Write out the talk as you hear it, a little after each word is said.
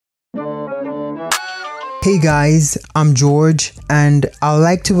Hey guys, I'm George, and I'd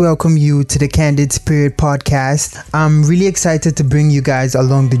like to welcome you to the Candid Spirit podcast. I'm really excited to bring you guys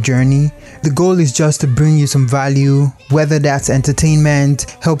along the journey. The goal is just to bring you some value, whether that's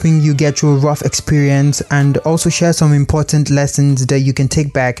entertainment, helping you get through a rough experience, and also share some important lessons that you can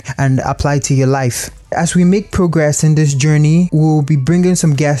take back and apply to your life. As we make progress in this journey, we'll be bringing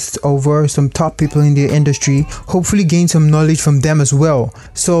some guests over, some top people in the industry, hopefully gain some knowledge from them as well.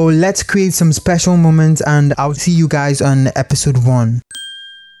 So let's create some special moments, and I'll see you guys on episode 1.